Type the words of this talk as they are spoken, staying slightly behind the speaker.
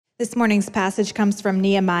This morning's passage comes from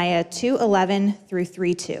Nehemiah 2:11 through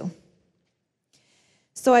 3:2.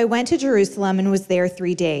 So I went to Jerusalem and was there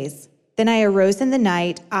 3 days. Then I arose in the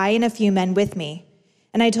night, I and a few men with me,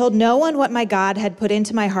 and I told no one what my God had put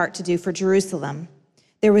into my heart to do for Jerusalem.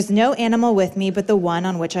 There was no animal with me but the one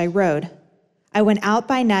on which I rode. I went out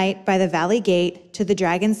by night by the valley gate to the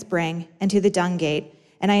Dragon Spring and to the Dung Gate,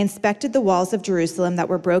 and I inspected the walls of Jerusalem that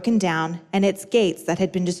were broken down and its gates that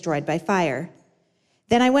had been destroyed by fire.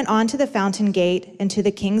 Then I went on to the fountain gate and to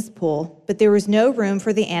the king's pool, but there was no room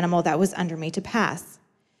for the animal that was under me to pass.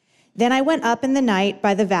 Then I went up in the night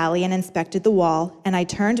by the valley and inspected the wall, and I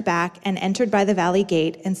turned back and entered by the valley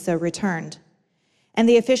gate and so returned. And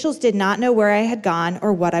the officials did not know where I had gone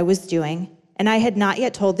or what I was doing, and I had not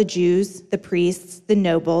yet told the Jews, the priests, the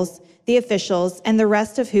nobles, the officials, and the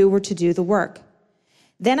rest of who were to do the work.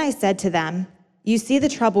 Then I said to them, "You see the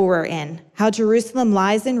trouble we're in, how Jerusalem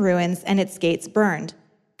lies in ruins and its gates burned.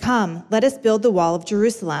 Come, let us build the wall of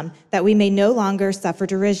Jerusalem, that we may no longer suffer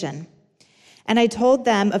derision." And I told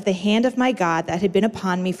them of the hand of my God that had been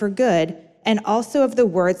upon me for good, and also of the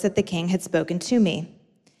words that the king had spoken to me.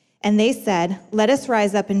 And they said, "Let us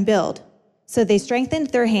rise up and build." So they strengthened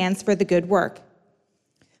their hands for the good work.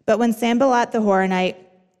 But when Sanballat the Horonite,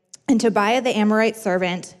 and Tobiah the Amorite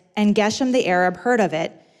servant, and Geshem the Arab heard of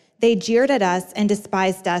it, they jeered at us and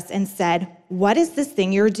despised us and said, "What is this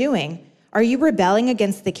thing you're doing? Are you rebelling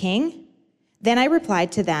against the king?" Then I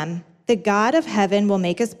replied to them, "The God of heaven will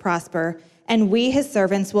make us prosper, and we, his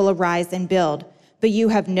servants, will arise and build. But you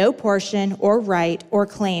have no portion or right or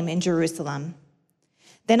claim in Jerusalem."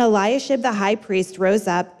 Then Eliashib the high priest rose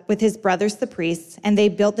up with his brothers the priests, and they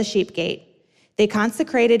built the sheep gate. They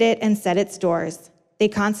consecrated it and set its doors. They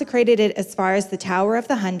consecrated it as far as the Tower of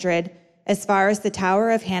the 100, as far as the Tower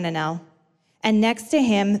of Hananel. And next to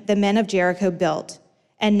him the men of Jericho built.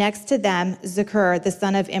 And next to them, Zakur, the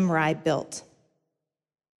son of Imri, built.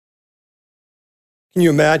 Can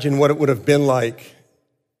you imagine what it would have been like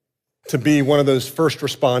to be one of those first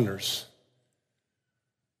responders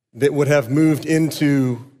that would have moved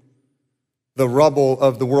into the rubble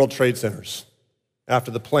of the World Trade Centers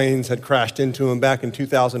after the planes had crashed into them back in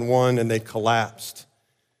 2001 and they collapsed?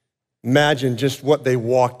 Imagine just what they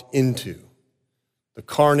walked into. The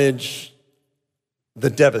carnage,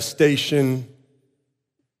 the devastation,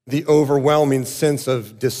 the overwhelming sense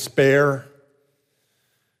of despair.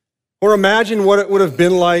 Or imagine what it would have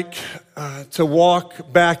been like to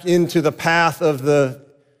walk back into the path of the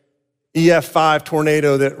EF5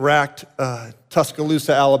 tornado that racked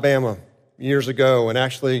Tuscaloosa, Alabama years ago and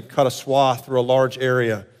actually cut a swath through a large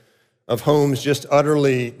area of homes just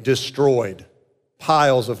utterly destroyed,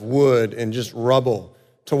 piles of wood and just rubble,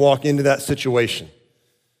 to walk into that situation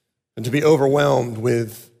and to be overwhelmed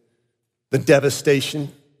with the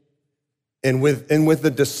devastation and with the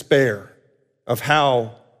despair of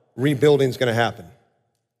how rebuilding is going to happen.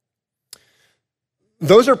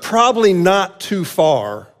 Those are probably not too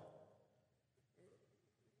far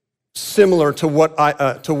similar to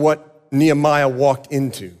what Nehemiah walked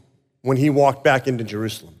into when he walked back into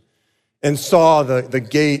Jerusalem and saw the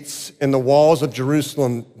gates and the walls of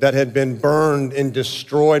Jerusalem that had been burned and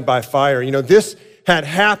destroyed by fire. You know, this had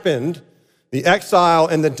happened. The exile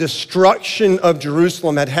and the destruction of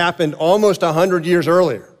Jerusalem had happened almost 100 years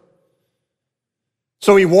earlier.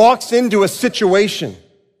 So he walks into a situation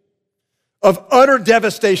of utter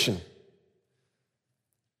devastation.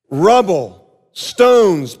 Rubble,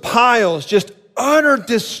 stones, piles, just utter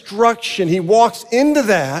destruction. He walks into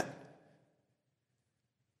that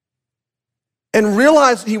and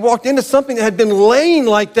realized he walked into something that had been laying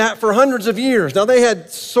like that for hundreds of years. Now, they had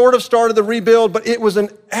sort of started the rebuild, but it was an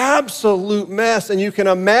absolute mess, and you can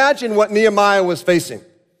imagine what Nehemiah was facing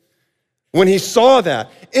when he saw that.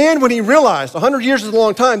 And when he realized 100 years is a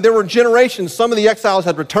long time, there were generations, some of the exiles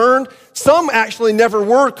had returned, some actually never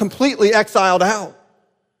were completely exiled out.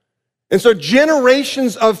 And so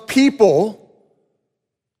generations of people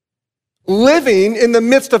living in the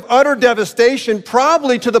midst of utter devastation,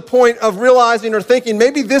 probably to the point of realizing or thinking,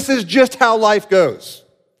 maybe this is just how life goes.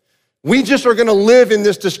 We just are gonna live in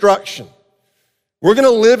this destruction. We're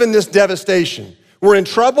gonna live in this devastation. We're in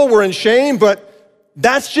trouble, we're in shame, but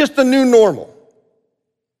that's just the new normal.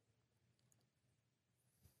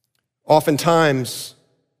 Oftentimes,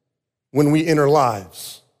 when we enter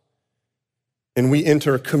lives, and we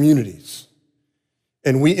enter communities,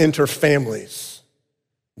 and we enter families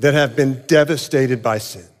that have been devastated by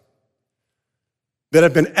sin, that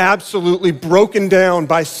have been absolutely broken down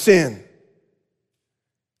by sin,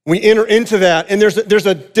 we enter into that, and there's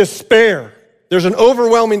a despair. There's an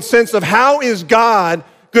overwhelming sense of how is God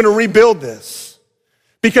going to rebuild this?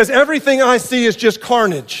 Because everything I see is just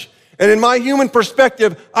carnage. And in my human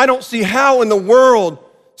perspective, I don't see how in the world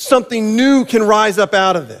something new can rise up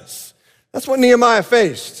out of this. That's what Nehemiah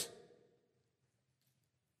faced.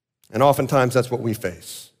 And oftentimes that's what we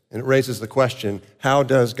face. And it raises the question, how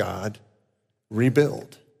does God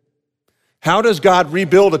rebuild? How does God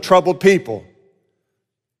rebuild a troubled people?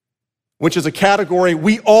 Which is a category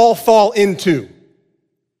we all fall into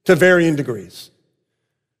to varying degrees.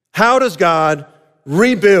 How does God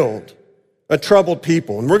rebuild a troubled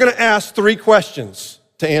people? And we're going to ask 3 questions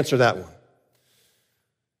to answer that one.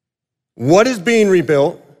 What is being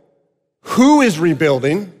rebuilt? Who is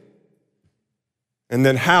rebuilding? And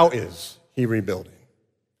then how is he rebuilding?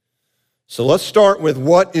 So let's start with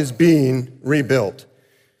what is being rebuilt.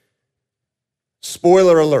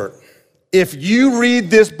 Spoiler alert. If you read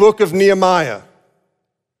this book of Nehemiah,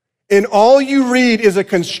 and all you read is a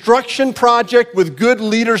construction project with good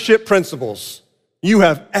leadership principles, you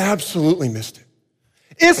have absolutely missed it.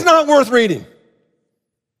 It's not worth reading.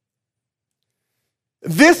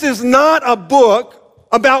 This is not a book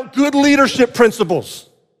about good leadership principles.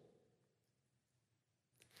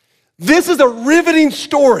 This is a riveting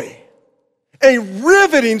story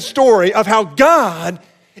of how God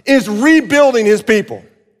is rebuilding his people.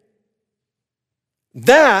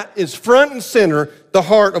 That is front and center, the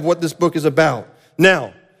heart of what this book is about.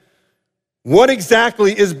 Now, what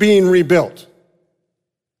exactly is being rebuilt?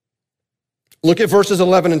 Look at verses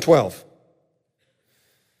 11 and 12.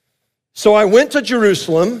 So I went to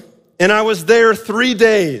Jerusalem, and I was there 3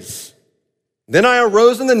 days. Then I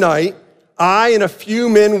arose in the night, I and a few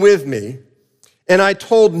men with me, and I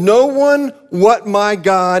told no one what my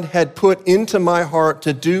God had put into my heart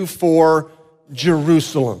to do for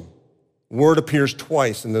Jerusalem. Word appears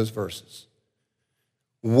twice in those verses.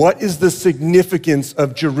 What is the significance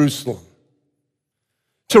of Jerusalem?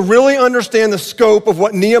 To really understand the scope of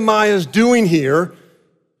what Nehemiah is doing here,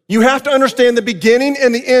 you have to understand the beginning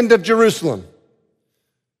and the end of Jerusalem.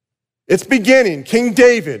 Its beginning, King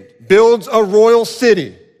David builds a royal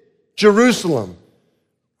city, Jerusalem,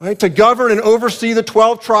 right, to govern and oversee the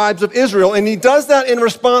 12 tribes of Israel. And he does that in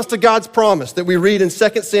response to God's promise that we read in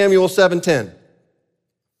 2 Samuel 7:10.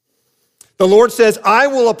 The Lord says, I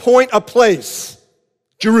will appoint a place,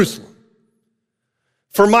 Jerusalem,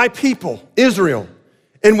 for my people, Israel,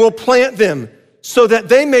 and will plant them so that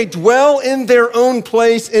they may dwell in their own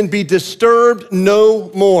place and be disturbed no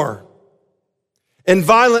more. And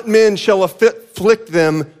violent men shall afflict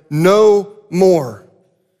them no more.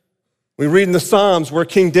 We read in the Psalms where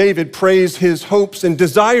King David prays his hopes and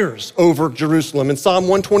desires over Jerusalem. In Psalm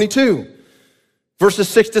 122, verses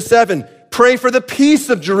 6-7, pray for the peace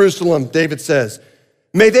of Jerusalem, David says.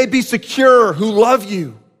 May they be secure who love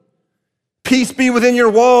you. Peace be within your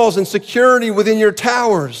walls and security within your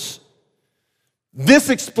towers. This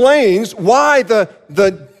explains why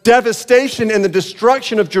the devastation and the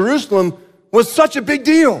destruction of Jerusalem was such a big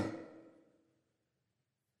deal.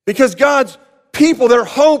 Because God's people, their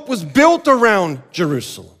hope was built around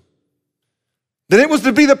Jerusalem. That it was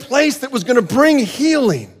to be the place that was going to bring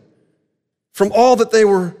healing from all that they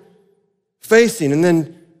were facing. And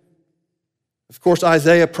then, of course,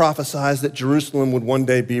 Isaiah prophesies that Jerusalem would one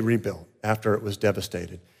day be rebuilt after it was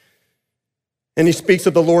devastated. And he speaks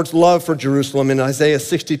of the Lord's love for Jerusalem in Isaiah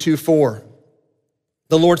 62:4.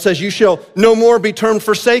 The Lord says, you shall no more be termed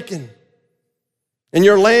forsaken, and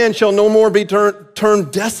your land shall no more be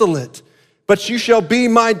termed desolate, but you shall be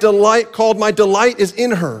my delight, called my delight is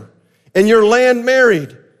in her, and your land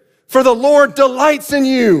married. For the Lord delights in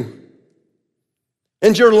you,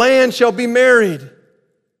 and your land shall be married.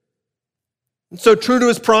 And so true to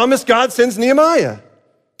his promise, God sends Nehemiah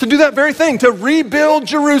to do that very thing, to rebuild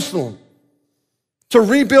Jerusalem, to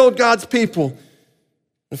rebuild God's people.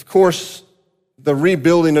 Of course, the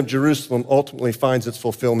rebuilding of Jerusalem ultimately finds its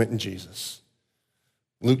fulfillment in Jesus.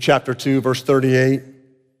 Luke chapter 2, verse 38,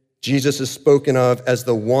 Jesus is spoken of as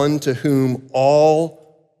the one to whom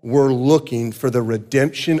all were looking for the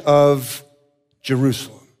redemption of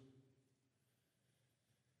Jerusalem.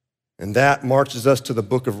 And that marches us to the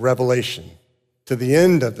book of Revelation, to the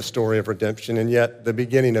end of the story of redemption, and yet the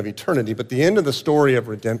beginning of eternity, but the end of the story of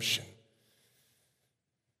redemption,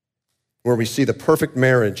 where we see the perfect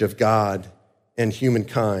marriage of God and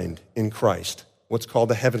humankind in Christ, what's called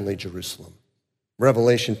the heavenly Jerusalem.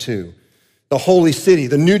 Revelation 2, the holy city,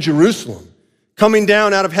 the new Jerusalem, coming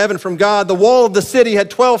down out of heaven from God. The wall of the city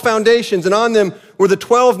had 12 foundations, and on them were the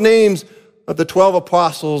 12 names of the 12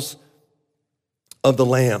 apostles of the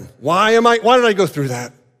Lamb. Why did I go through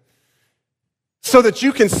that? So that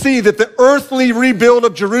you can see that the earthly rebuild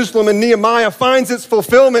of Jerusalem in Nehemiah finds its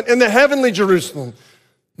fulfillment in the heavenly Jerusalem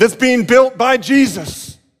that's being built by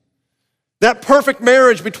Jesus. That perfect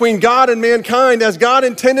marriage between God and mankind as God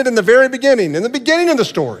intended in the very beginning, in the beginning of the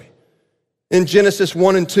story, in Genesis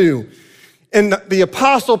 1 and 2. And the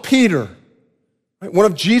Apostle Peter, one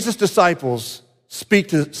of Jesus' disciples,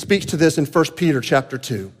 speaks to this in 1 Peter chapter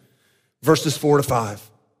 2, verses 4 to 5.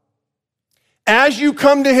 As you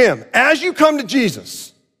come to him, as you come to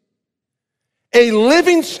Jesus, a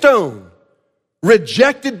living stone,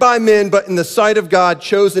 rejected by men, but in the sight of God,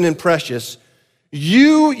 chosen and precious,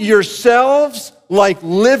 you yourselves, like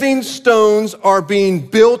living stones, are being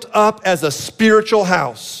built up as a spiritual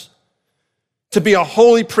house, to be a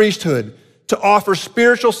holy priesthood, to offer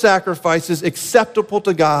spiritual sacrifices acceptable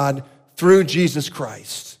to God through Jesus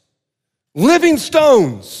Christ. Living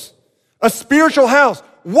stones, a spiritual house.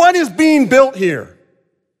 What is being built here?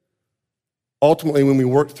 Ultimately, when we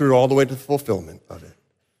work through all the way to the fulfillment of it,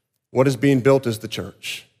 what is being built is the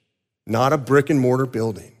church. Not a brick and mortar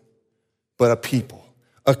building, but a people,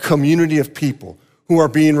 a community of people who are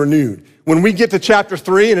being renewed. When we get to chapter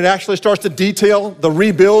 3 and it actually starts to detail the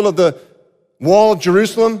rebuild of the wall of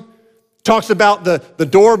Jerusalem, talks about the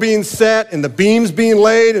door being set and the beams being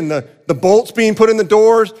laid and the bolts being put in the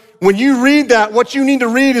doors. When you read that, what you need to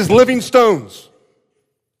read is living stones.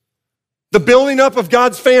 The building up of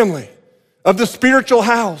God's family, of the spiritual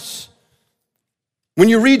house. When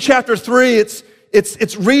you read chapter 3,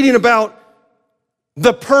 it's reading about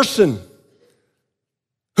the person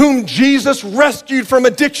whom Jesus rescued from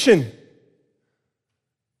addiction,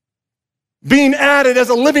 being added as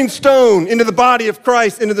a living stone into the body of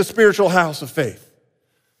Christ, into the spiritual house of faith.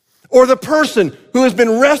 Or the person who has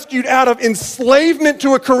been rescued out of enslavement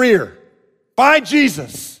to a career by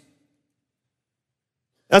Jesus,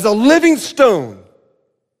 as a living stone,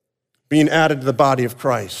 being added to the body of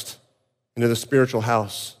Christ, into the spiritual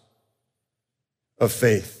house of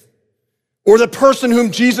faith. Or the person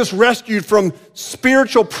whom Jesus rescued from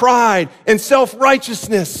spiritual pride and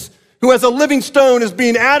self-righteousness, who as a living stone is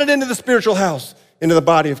being added into the spiritual house, into the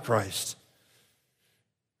body of Christ.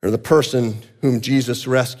 Or the person whom Jesus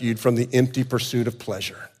rescued from the empty pursuit of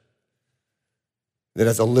pleasure, that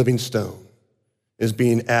as a living stone is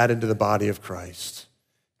being added to the body of Christ,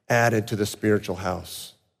 added to the spiritual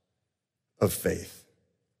house of faith.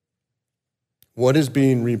 What is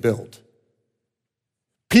being rebuilt?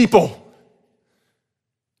 People.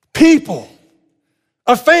 People.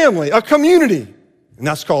 A family, a community. And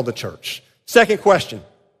that's called the church. Second question.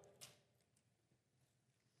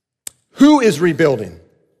 Who is rebuilding?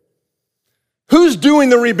 Who's doing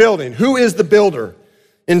the rebuilding? Who is the builder?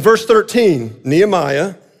 In verse 13,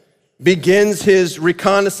 Nehemiah begins his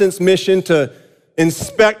reconnaissance mission to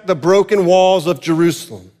inspect the broken walls of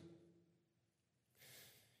Jerusalem.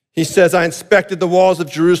 He says, I inspected the walls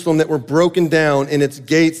of Jerusalem that were broken down and its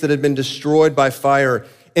gates that had been destroyed by fire.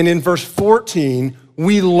 And in verse 14,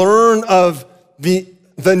 we learn of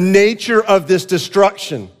the nature of this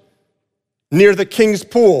destruction near the king's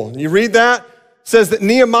pool. You read that? It says that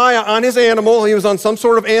Nehemiah on his animal, he was on some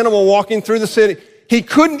sort of animal walking through the city. He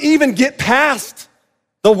couldn't even get past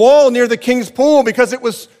the wall near the king's pool because it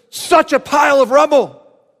was such a pile of rubble.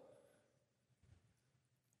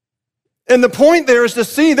 And the point there is to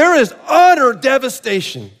see there is utter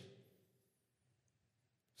devastation,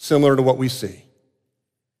 similar to what we see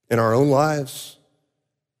in our own lives,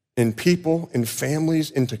 in people, in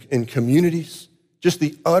families, in communities, just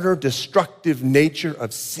the utter destructive nature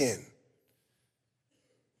of sin.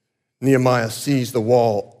 Nehemiah sees the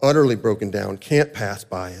wall utterly broken down, can't pass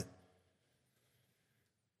by it.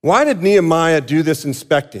 Why did Nehemiah do this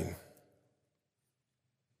inspecting?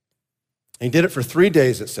 He did it for 3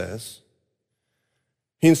 days, it says.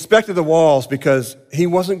 He inspected the walls because he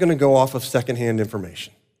wasn't going to go off of secondhand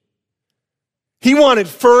information. He wanted a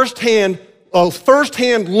firsthand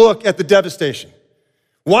look at the devastation.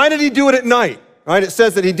 Why did he do it at night? Right? It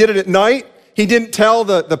says that he did it at night. He didn't tell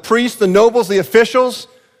the priests, the nobles, the officials.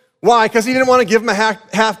 Why? Because he didn't want to give them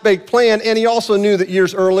a half-baked plan, and he also knew that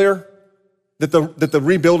years earlier that the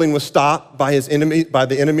rebuilding was stopped by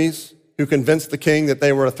the enemies who convinced the king that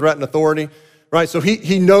they were a threat and authority. Right, so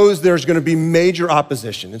he knows there's going to be major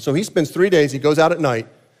opposition. And so he spends 3 days, he goes out at night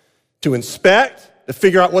to inspect, to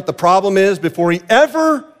figure out what the problem is before he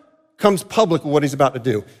ever comes public with what he's about to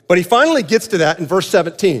do. But he finally gets to that in verse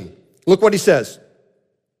 17. Look what he says.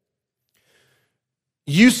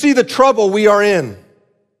 You see the trouble we are in,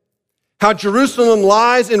 how Jerusalem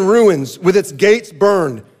lies in ruins with its gates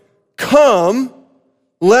burned. Come,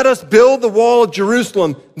 let us build the wall of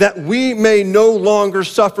Jerusalem that we may no longer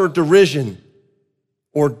suffer derision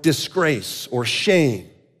or disgrace or shame.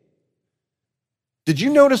 Did you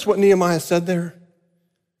notice what Nehemiah said there?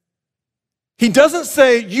 He doesn't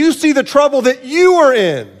say, you see the trouble that you are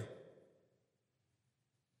in.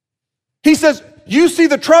 He says, you see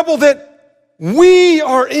the trouble that we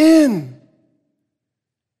are in.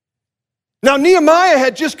 Now, Nehemiah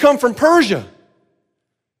had just come from Persia.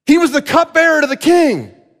 He was the cupbearer to the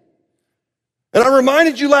king. And I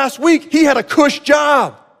reminded you last week, he had a cush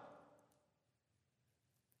job.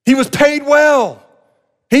 He was paid well.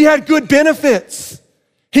 He had good benefits.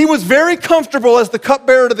 He was very comfortable as the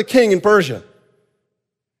cupbearer to the king in Persia.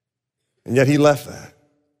 And yet he left that.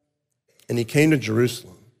 And he came to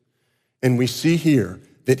Jerusalem. And we see here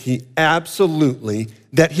that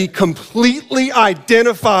he completely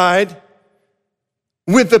identified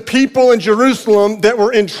with the people in Jerusalem that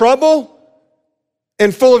were in trouble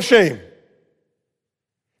and full of shame.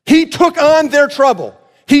 He took on their trouble.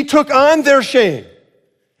 He took on their shame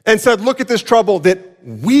and said, look at this trouble that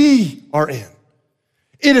we are in.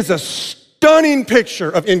 It is a stunning picture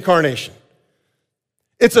of incarnation.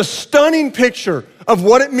 It's a stunning picture of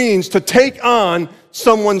what it means to take on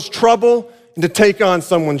someone's trouble and to take on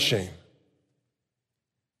someone's shame.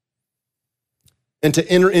 And to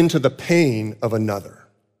enter into the pain of another.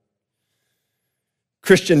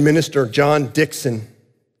 Christian minister John Dickson,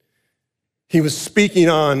 he was speaking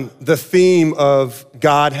on the theme of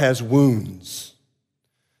God has wounds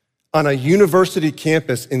on a university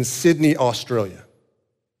campus in Sydney, Australia.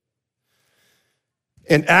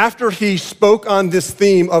 And after he spoke on this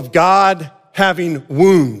theme of God having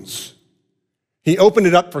wounds, he opened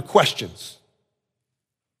it up for questions.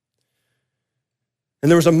 And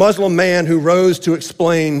there was a Muslim man who rose to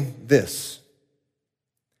explain this.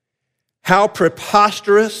 How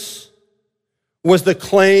preposterous was the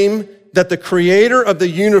claim that the creator of the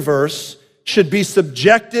universe should be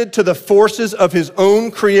subjected to the forces of his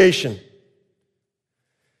own creation?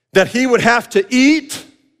 That he would have to eat,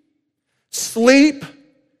 sleep,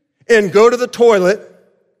 and go to the toilet,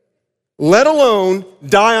 let alone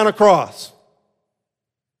die on a cross.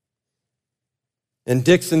 And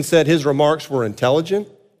Dickson said his remarks were intelligent,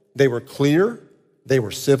 they were clear, they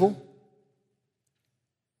were civil.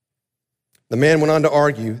 The man went on to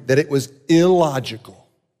argue that it was illogical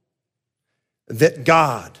that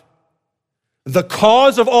God, the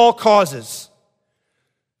cause of all causes,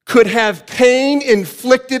 could have pain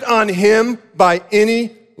inflicted on him by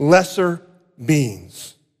any lesser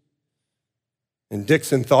beings. And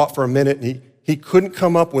Dickson thought for a minute, and he couldn't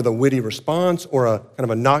come up with a witty response or a kind of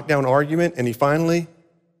a knockdown argument, and he finally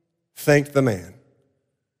thanked the man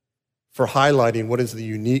for highlighting what is the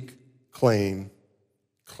unique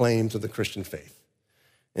claims of the Christian faith.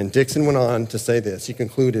 And Dickson went on to say this. He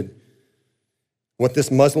concluded, what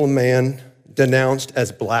this Muslim man denounced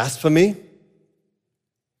as blasphemy,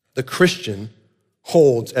 the Christian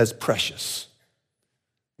holds as precious.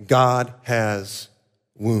 God has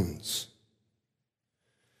wounds.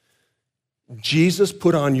 Jesus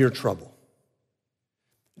put on your trouble.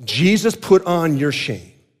 Jesus put on your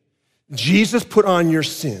shame. Jesus put on your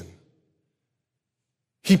sin.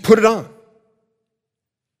 He put it on.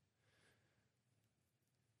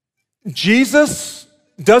 Jesus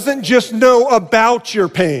doesn't just know about your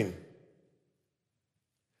pain.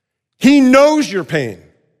 He knows your pain.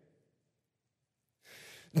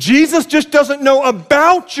 Jesus just doesn't know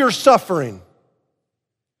about your suffering.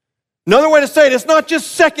 Another way to say it, it's not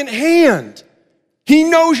just secondhand. He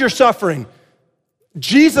knows your suffering.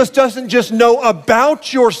 Jesus doesn't just know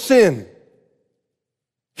about your sin.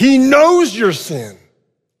 He knows your sin.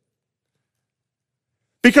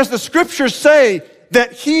 Because the scriptures say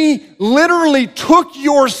that he literally took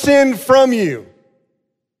your sin from you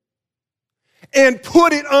and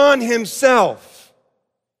put it on himself.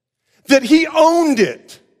 That he owned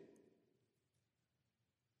it.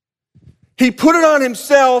 He put it on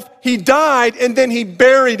himself, he died, and then he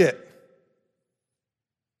buried it.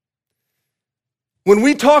 When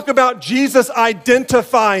we talk about Jesus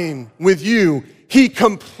identifying with you, he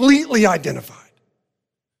completely identified.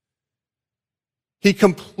 He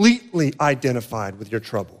completely identified with your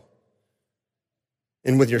trouble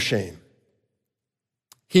and with your shame.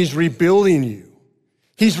 He's rebuilding you.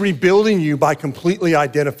 He's rebuilding you by completely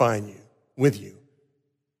identifying you with you.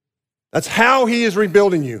 That's how he is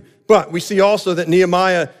rebuilding you. But we see also that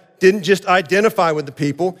Nehemiah didn't just identify with the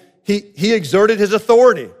people, he exerted his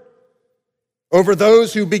authority over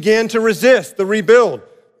those who began to resist the rebuild.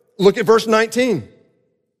 Look at verse 19.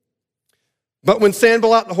 But when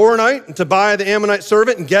Sanballat the Horonite and Tobiah the Ammonite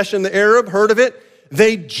servant and Geshem the Arab heard of it,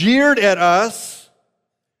 they jeered at us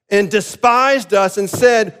and despised us and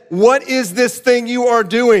said, what is this thing you are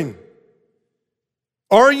doing?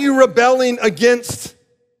 Are you rebelling against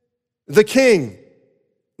the king?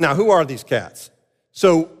 Now, who are these cats?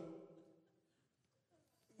 So,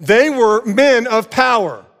 they were men of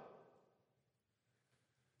power.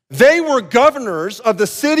 They were governors of the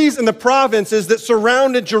cities and the provinces that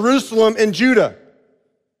surrounded Jerusalem and Judah.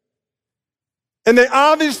 And they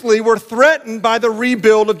obviously were threatened by the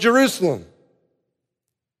rebuild of Jerusalem.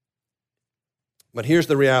 But here's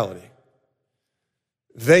the reality.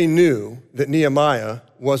 They knew that Nehemiah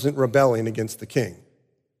wasn't rebelling against the king,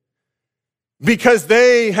 because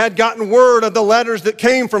they had gotten word of the letters that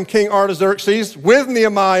came from King Artaxerxes with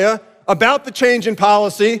Nehemiah about the change in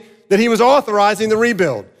policy, that he was authorizing the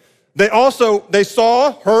rebuild. They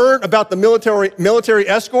heard about the military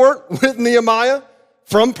escort with Nehemiah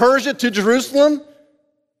from Persia to Jerusalem.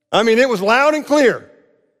 I mean, it was loud and clear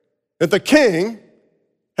that the king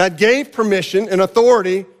had gave permission and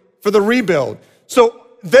authority for the rebuild. So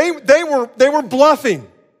they were bluffing.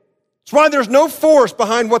 That's why there's no force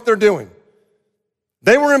behind what they're doing.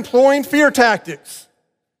 They were employing fear tactics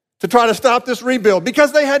to try to stop this rebuild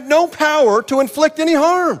because they had no power to inflict any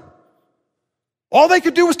harm. All they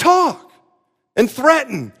could do was talk and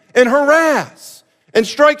threaten and harass and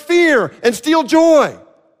strike fear and steal joy.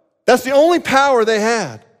 That's the only power they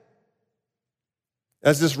had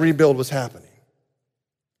as this rebuild was happening.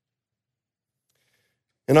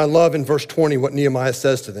 And I love in verse 20 what Nehemiah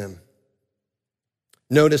says to them.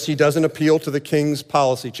 Notice he doesn't appeal to the king's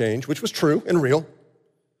policy change, which was true and real.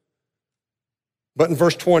 But in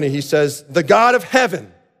verse 20, he says, the God of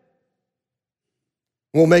heaven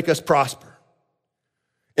will make us prosper,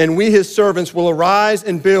 and we, his servants, will arise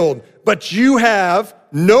and build. But you have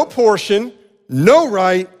no portion, no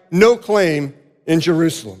right, no claim in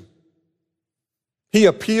Jerusalem. He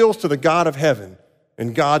appeals to the God of heaven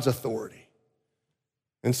and God's authority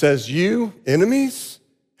and says, you, enemies,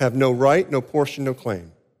 have no right, no portion, no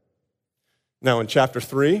claim. Now in chapter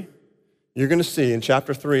 3, you're going to see in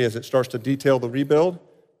chapter 3, as it starts to detail the rebuild,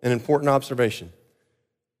 an important observation.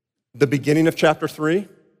 The beginning of chapter 3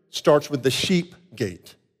 starts with the sheep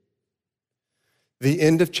gate. The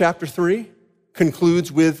end of chapter 3 concludes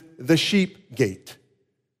with the sheep gate.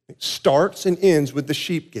 It starts and ends with the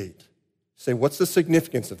sheep gate. Say, what's the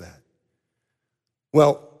significance of that?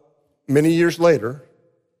 Well, many years later,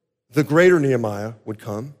 the greater Nehemiah would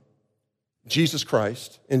come, Jesus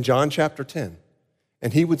Christ, in John chapter 10,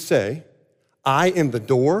 and he would say, I am the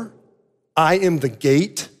door, I am the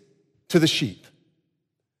gate to the sheep.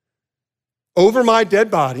 Over my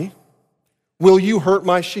dead body will you hurt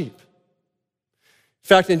my sheep. In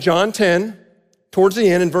fact, in John 10, towards the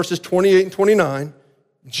end, in verses 28 and 29,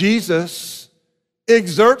 Jesus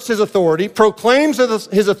exerts his authority, proclaims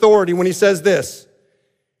his authority when he says this,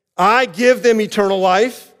 I give them eternal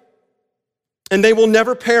life, and they will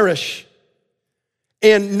never perish.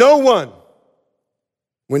 And no one,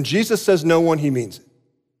 when Jesus says no one, he means it.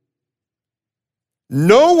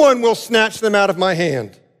 No one will snatch them out of my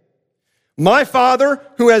hand. My Father,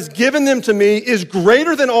 who has given them to me, is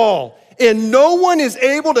greater than all, and no one is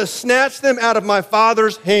able to snatch them out of my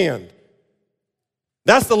Father's hand.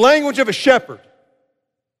 That's the language of a shepherd.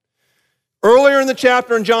 Earlier in the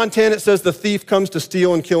chapter in John 10, it says the thief comes to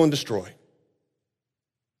steal and kill and destroy.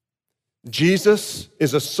 Jesus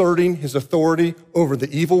is asserting his authority over the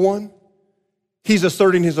evil one. He's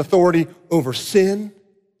asserting his authority over sin.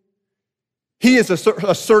 He is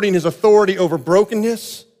asserting his authority over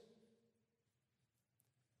brokenness.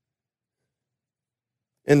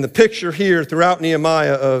 And the picture here throughout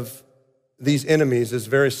Nehemiah of these enemies is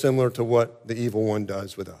very similar to what the evil one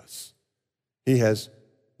does with us. He has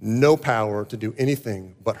no power to do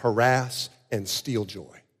anything but harass and steal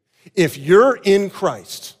joy. If you're in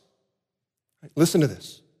Christ, listen to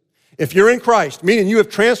this. If you're in Christ, meaning you have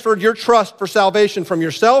transferred your trust for salvation from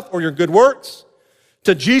yourself or your good works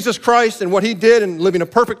to Jesus Christ and what he did in living a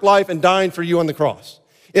perfect life and dying for you on the cross.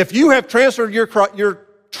 If you have transferred your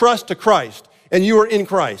trust to Christ and you are in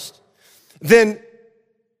Christ, then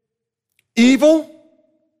evil,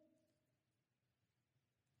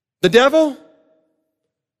 the devil,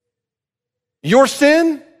 your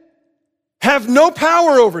sin have no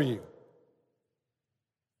power over you.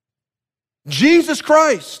 Jesus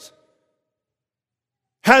Christ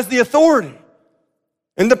has the authority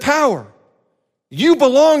and the power. You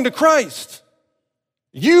belong to Christ.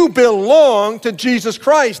 You belong to Jesus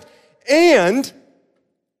Christ. And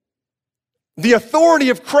the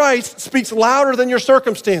authority of Christ speaks louder than your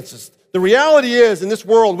circumstances. The reality is, in this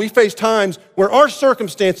world, we face times where our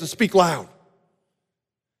circumstances speak loud.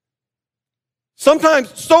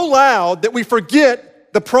 Sometimes so loud that we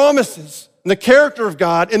forget the promises and the character of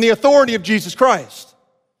God and the authority of Jesus Christ.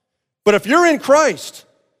 But if you're in Christ,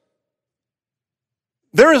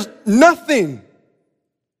 there is nothing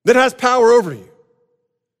that has power over you.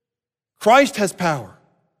 Christ has power.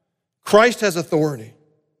 Christ has authority.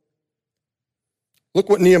 Look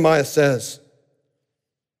what Nehemiah says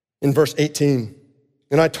in verse 18.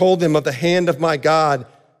 And I told them of the hand of my God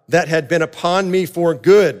that had been upon me for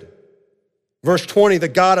good. Verse 20, the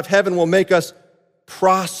God of heaven will make us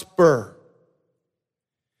prosper.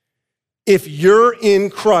 If you're in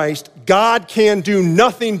Christ, God can do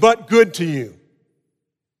nothing but good to you.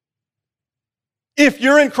 If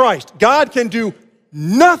you're in Christ, God can do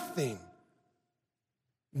nothing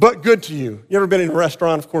but good to you. You ever been in a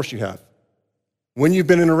restaurant? Of course you have. When you've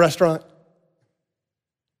been in a restaurant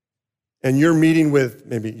and you're meeting with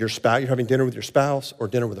maybe your spouse, you're having dinner with your spouse or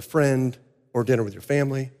dinner with a friend or dinner with your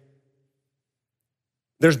family,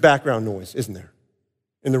 there's background noise, isn't there,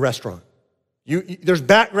 in the restaurant? There's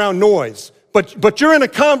background noise, but you're in a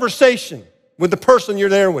conversation with the person you're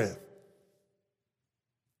there with.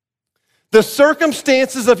 The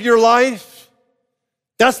circumstances of your life,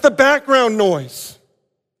 that's the background noise.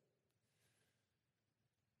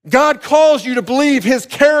 God calls you to believe his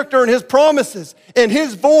character and his promises and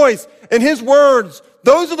his voice and his words.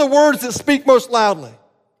 Those are the words that speak most loudly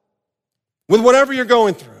with whatever you're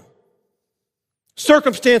going through.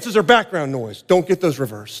 Circumstances are background noise. Don't get those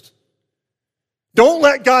reversed. Don't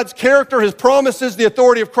let God's character, his promises, the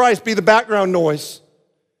authority of Christ be the background noise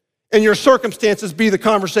and your circumstances be the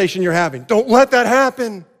conversation you're having. Don't let that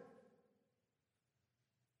happen.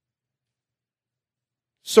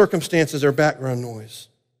 Circumstances are background noise.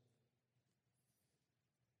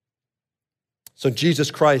 So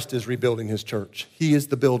Jesus Christ is rebuilding his church. He is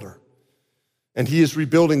the builder. And he is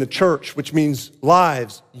rebuilding the church, which means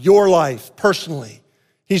lives, your life personally.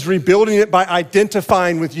 He's rebuilding it by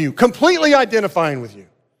identifying with you, completely identifying with you,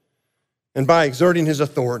 and by exerting his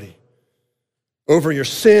authority over your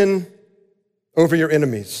sin, over your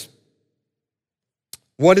enemies.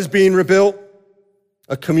 What is being rebuilt?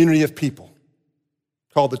 A community of people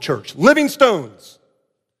called the church. Living stones.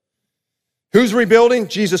 Who's rebuilding?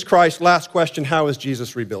 Jesus Christ. Last question, how is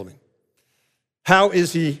Jesus rebuilding? How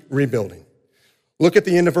is he rebuilding? Look at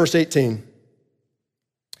the end of verse 18.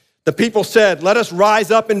 The people said, let us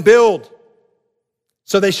rise up and build.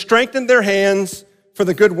 So they strengthened their hands for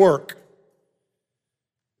the good work.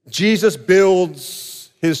 Jesus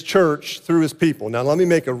builds his church through his people. Now let me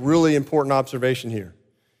make a really important observation here.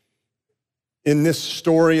 In this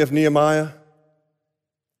story of Nehemiah,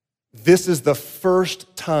 this is the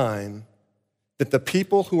first time that the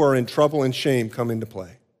people who are in trouble and shame come into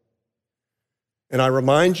play. And I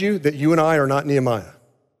remind you that you and I are not Nehemiah.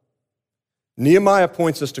 Nehemiah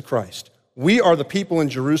points us to Christ. We are the people in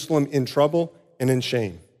Jerusalem in trouble and in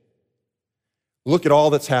shame. Look at all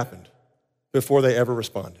that's happened before they ever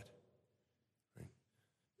responded.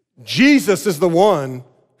 Jesus is the one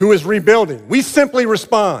who is rebuilding. We simply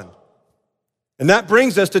respond. And that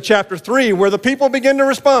brings us to chapter 3, where the people begin to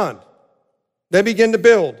respond. They begin to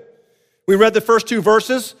build. We read the first 2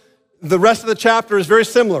 verses. The rest of the chapter is very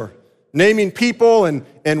similar, naming people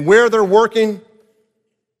and where they're working.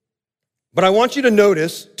 But I want you to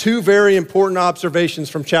notice 2 very important observations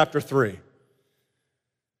from chapter 3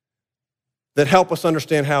 that help us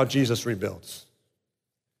understand how Jesus rebuilds.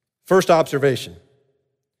 First observation,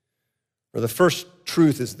 or the first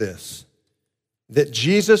truth is this, that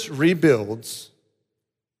Jesus rebuilds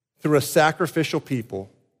through a sacrificial people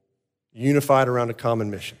unified around a common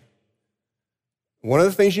mission. One of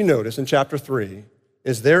the things you notice in chapter 3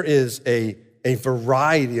 is there is a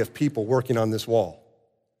variety of people working on this wall.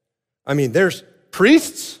 I mean, there's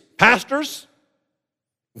priests, pastors,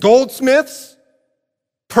 goldsmiths,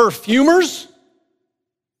 perfumers,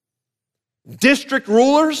 district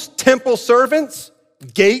rulers, temple servants,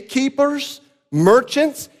 gatekeepers,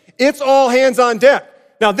 merchants. It's all hands on deck.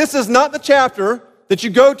 Now, this is not the chapter that you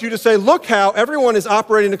go to say, look how everyone is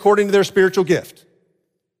operating according to their spiritual gift.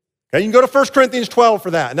 Okay, you can go to 1 Corinthians 12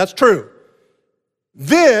 for that, and that's true.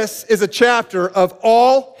 This is a chapter of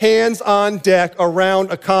all hands on deck around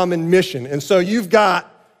a common mission. And so you've got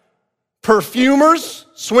perfumers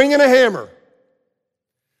swinging a hammer.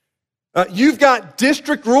 You've got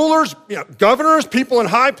district rulers, governors, people in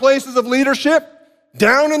high places of leadership,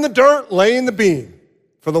 down in the dirt, laying the beam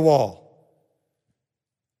for the wall.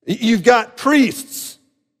 You've got priests,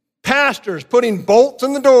 pastors putting bolts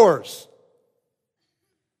in the doors.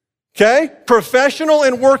 Okay? Professional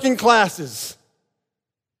and working classes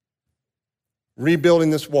rebuilding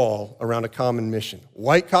this wall around a common mission.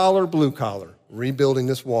 White collar, blue collar, rebuilding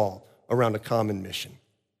this wall around a common mission.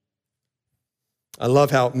 I love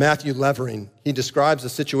how Matthew Levering, he describes the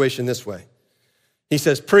situation this way. He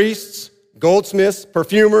says, priests, goldsmiths,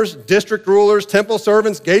 perfumers, district rulers, temple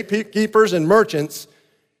servants, gatekeepers, and merchants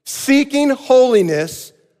seeking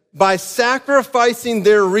holiness by sacrificing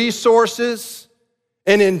their resources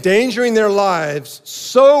and endangering their lives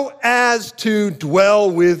so as to dwell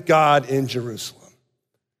with God in Jerusalem.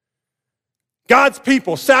 God's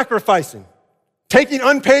people sacrificing, taking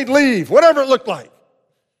unpaid leave, whatever it looked like.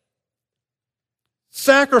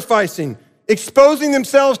 Sacrificing, exposing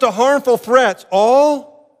themselves to harmful threats, all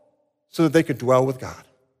so that they could dwell with God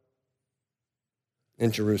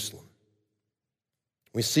in Jerusalem.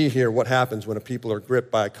 We see here what happens when a people are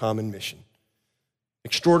gripped by a common mission.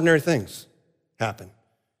 Extraordinary things happen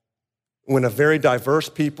when a very diverse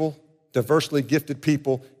people, diversely gifted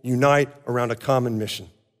people, unite around a common mission.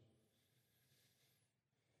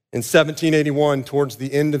 In 1781, towards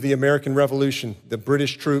the end of the American Revolution, the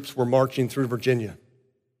British troops were marching through Virginia.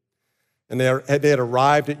 And they had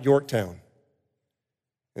arrived at Yorktown.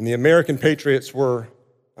 And the American patriots were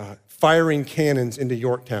firing cannons into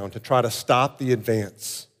Yorktown to try to stop the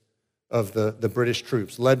advance of the British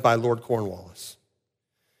troops, led by Lord Cornwallis.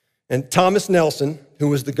 And Thomas Nelson, who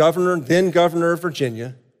was the then governor of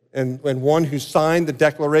Virginia, and one who signed the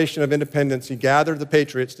Declaration of Independence, he gathered the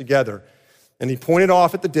patriots together. And he pointed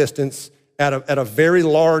off at the distance at a very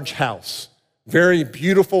large house, very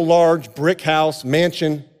beautiful, large brick house,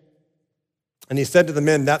 mansion. And he said to the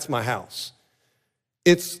men, "That's my house.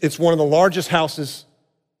 It's one of the largest houses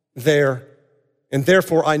there, and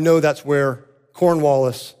therefore I know that's where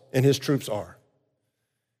Cornwallis and his troops are."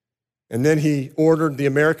 And then he ordered the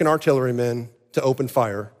American artillerymen to open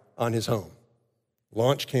fire on his home,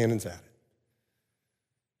 launch cannons at it.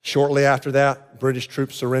 Shortly after that, British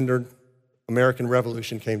troops surrendered. American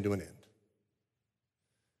Revolution came to an end.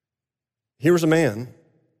 Here was a man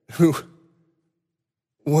who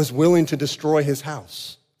was willing to destroy his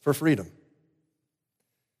house for freedom.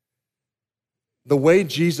 The way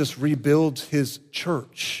Jesus rebuilds his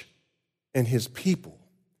church and his people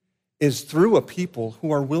is through a people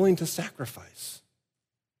who are willing to sacrifice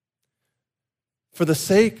for the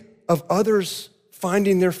sake of others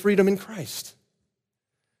finding their freedom in Christ.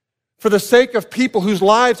 For the sake of people whose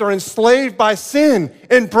lives are enslaved by sin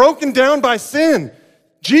and broken down by sin,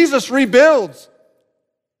 Jesus rebuilds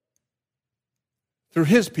through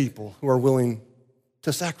his people who are willing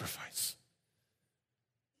to sacrifice,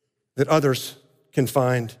 that others can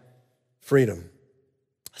find freedom.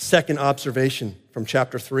 Second observation from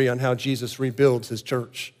chapter 3 on how Jesus rebuilds his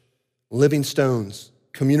church, living stones,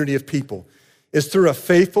 community of people, is through a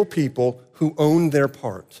faithful people who own their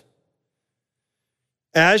part.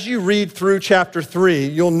 As you read through chapter 3,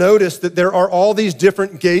 you'll notice that there are all these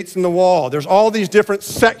different gates in the wall. There's all these different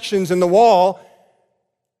sections in the wall,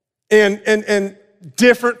 and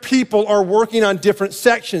different people are working on different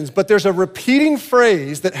sections. But there's a repeating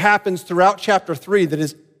phrase that happens throughout chapter 3 that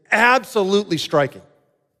is absolutely striking.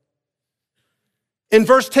 In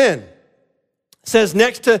verse 10, it says,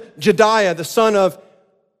 "Next to Jediah, the son of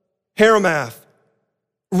Haramath,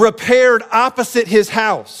 repaired opposite his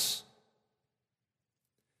house."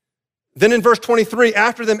 Then in verse 23,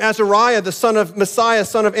 after them, Azariah, the son of Messiah,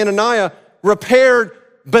 son of Ananiah, repaired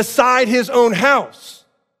beside his own house.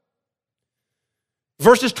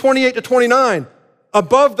 Verses 28 to 29,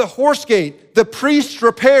 above the horse gate, the priests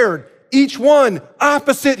repaired, each one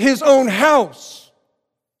opposite his own house.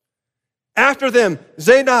 After them,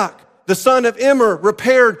 Zadok, the son of Immer,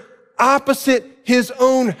 repaired opposite his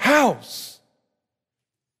own house.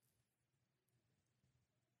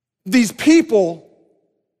 These people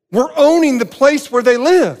were owning the place where they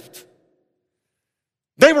lived.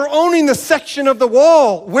 They were owning the section of the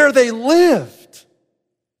wall where they lived.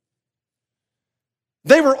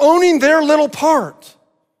 They were owning their little part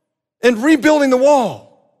and rebuilding the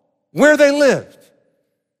wall where they lived.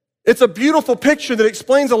 It's a beautiful picture that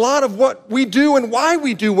explains a lot of what we do and why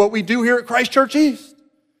we do what we do here at Christ Church East.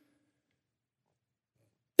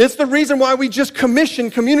 It's the reason why we just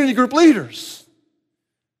commission community group leaders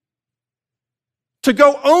to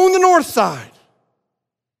go own the north side,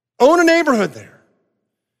 own a neighborhood there.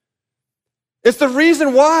 It's the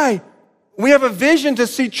reason why we have a vision to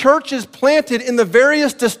see churches planted in the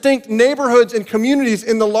various distinct neighborhoods and communities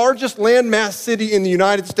in the largest landmass city in the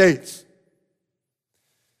United States.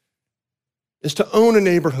 Is to own a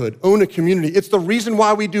neighborhood, own a community. It's the reason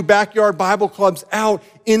why we do backyard Bible clubs out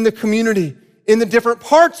in the community, in the different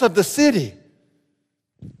parts of the city.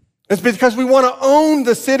 It's because we want to own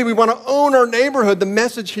the city. We want to own our neighborhood. The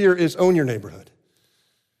message here is own your neighborhood.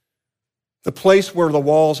 The place where the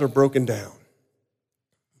walls are broken down.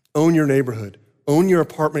 Own your neighborhood. Own your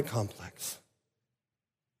apartment complex.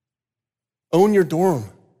 Own your dorm.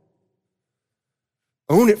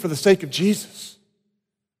 Own it for the sake of Jesus,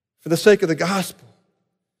 for the sake of the gospel.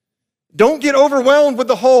 Don't get overwhelmed with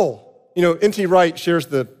the whole. You know, N.T. Wright shares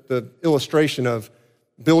the illustration of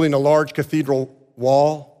building a large cathedral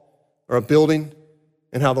wall or a building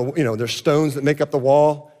and how there's stones that make up the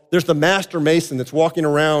wall. There's the master mason that's walking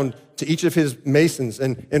around to each of his masons,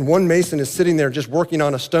 and one mason is sitting there just working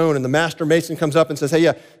on a stone, and the master mason comes up and says, hey,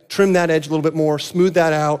 yeah, trim that edge a little bit more, smooth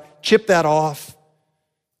that out, chip that off.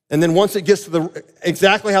 And then once it gets to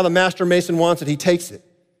exactly how the master mason wants it, he takes it,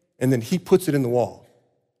 and then he puts it in the wall.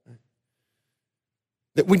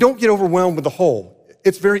 That we don't get overwhelmed with the hole.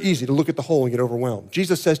 It's very easy to look at the hole and get overwhelmed.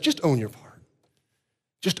 Jesus says, just own your part.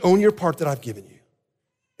 Just own your part that I've given you.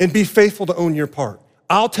 And be faithful to own your part.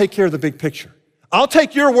 I'll take care of the big picture. I'll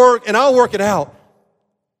take your work and I'll work it out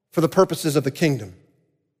for the purposes of the kingdom.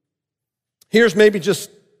 Here's maybe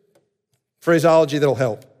just phraseology that'll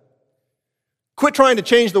help. Quit trying to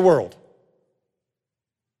change the world.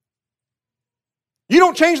 You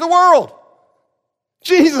don't change the world.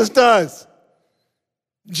 Jesus does.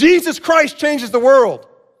 Jesus Christ changes the world.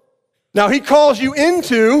 Now, he calls you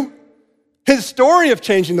into his story of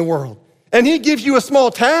changing the world. And he gives you a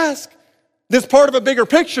small task that's part of a bigger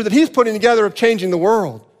picture that he's putting together of changing the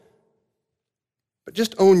world. But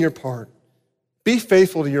just own your part. Be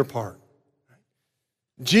faithful to your part.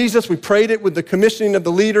 Jesus, we prayed it with the commissioning of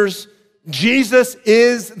the leaders. Jesus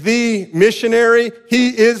is the missionary. He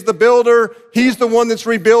is the builder. He's the one that's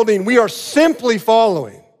rebuilding. We are simply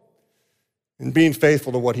following and being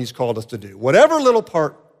faithful to what he's called us to do, whatever little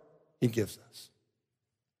part he gives us.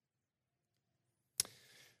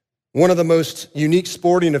 One of the most unique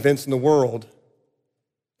sporting events in the world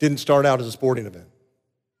didn't start out as a sporting event.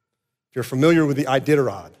 If you're familiar with the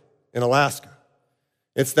Iditarod in Alaska,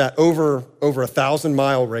 it's that over a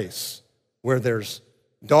 1,000-mile race where there's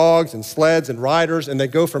dogs and sleds and riders, and they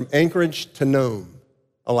go from Anchorage to Nome,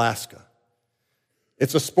 Alaska.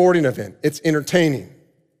 It's a sporting event. It's entertaining.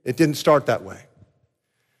 It didn't start that way.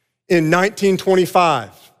 In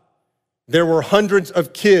 1925, there were hundreds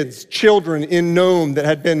of children in Nome that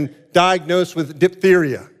had been diagnosed with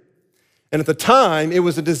diphtheria. And at the time, it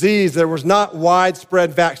was a disease. There was not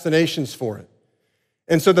widespread vaccinations for it.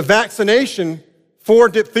 And so the vaccination for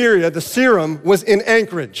diphtheria, the serum, was in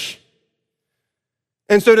Anchorage.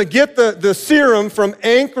 And so to get the serum from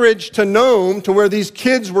Anchorage to Nome, to where these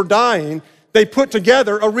kids were dying, they put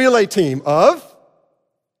together a relay team of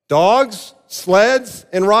dogs, sleds,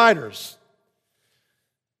 and riders.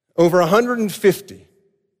 Over 150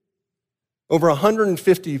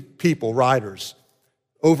 people, riders,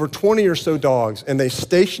 over 20 or so dogs, and they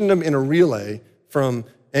stationed them in a relay from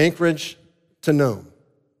Anchorage to Nome.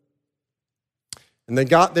 And they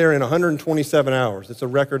got there in 127 hours. It's a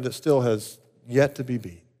record that still has yet to be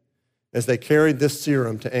beat, as they carried this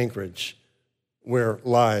serum to Anchorage, where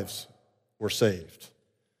lives were saved.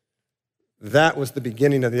 That was the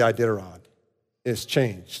beginning of the Iditarod. It's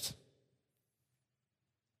changed.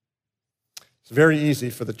 It's very easy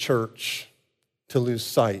for the church to lose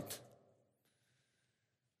sight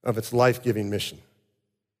of its life-giving mission.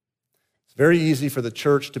 It's very easy for the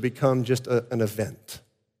church to become just an event.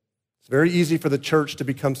 It's very easy for the church to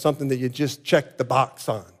become something that you just check the box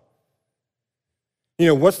on. You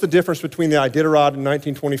know, what's the difference between the Iditarod in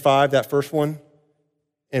 1925, that first one,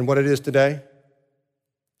 and what it is today?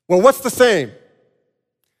 Well, what's the same? You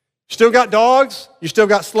still got dogs, you still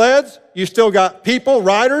got sleds, you still got people,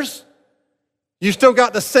 riders, you still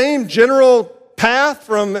got the same general path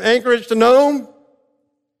from Anchorage to Nome.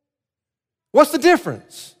 What's the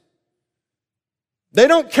difference? They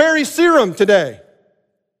don't carry serum today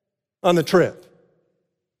on the trip.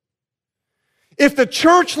 If the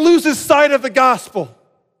church loses sight of the gospel,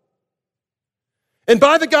 and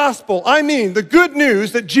by the gospel, I mean the good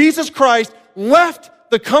news that Jesus Christ left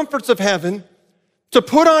the comforts of heaven to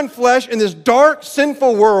put on flesh in this dark,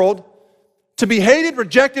 sinful world, to be hated,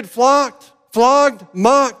 rejected, flogged,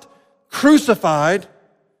 mocked, crucified,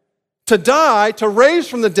 to die, to raise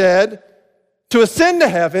from the dead, to ascend to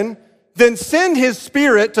heaven, then send his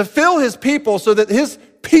Spirit to fill his people so that his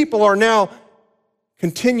people are now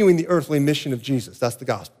continuing the earthly mission of Jesus. That's the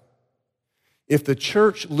gospel. If the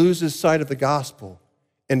church loses sight of the gospel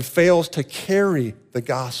and fails to carry the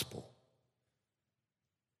gospel,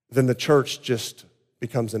 then the church just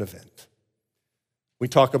becomes an event. We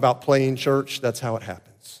talk about playing church. That's how it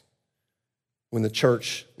happens when the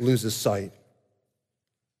church loses sight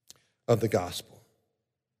of the gospel.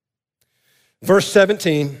 Verse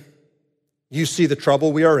 17, you see the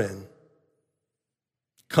trouble we are in.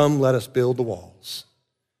 Come, let us build the walls.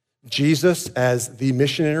 Jesus, as the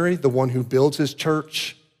missionary, the one who builds his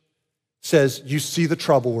church, says, you see the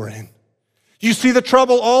trouble we're in. You see the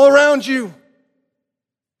trouble all around you.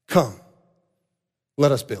 Come,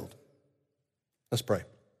 let us build. Let's pray.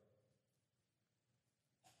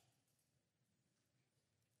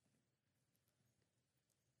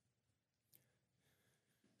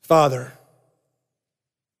 Father,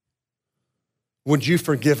 would you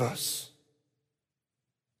forgive us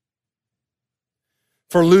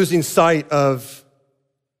for losing sight of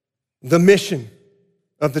the mission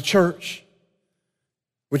of the church?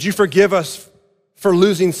 Would you forgive us for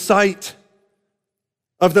losing sight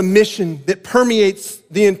of the mission that permeates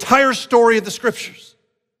the entire story of the scriptures,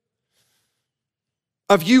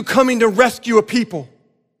 of you coming to rescue a people,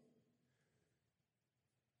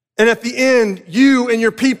 and at the end, you and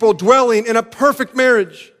your people dwelling in a perfect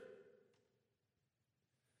marriage?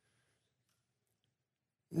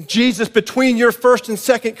 Jesus, between your first and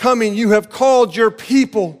second coming, you have called your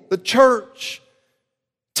people, the church,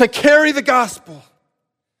 to carry the gospel,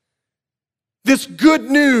 this good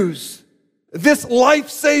news, this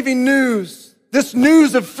life-saving news, this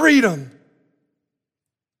news of freedom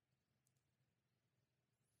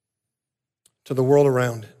to the world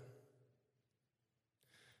around it.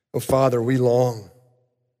 Oh, Father, we long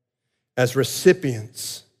as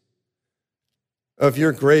recipients of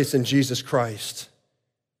your grace in Jesus Christ,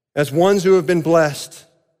 as ones who have been blessed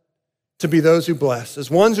to be those who bless,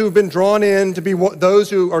 as ones who have been drawn in to be those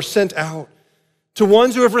who are sent out, to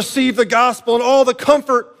ones who have received the gospel and all the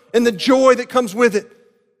comfort and the joy that comes with it,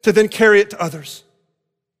 to then carry it to others.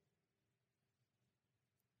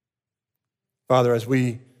 Father, as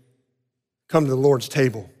we come to the Lord's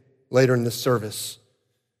table later in this service,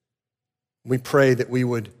 we pray that we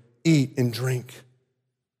would eat and drink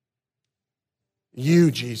you,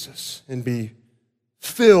 Jesus, and be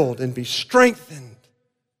filled and be strengthened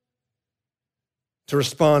to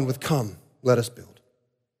respond with, come, let us build.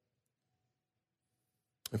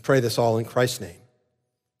 I pray this all in Christ's name.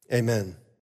 Amen.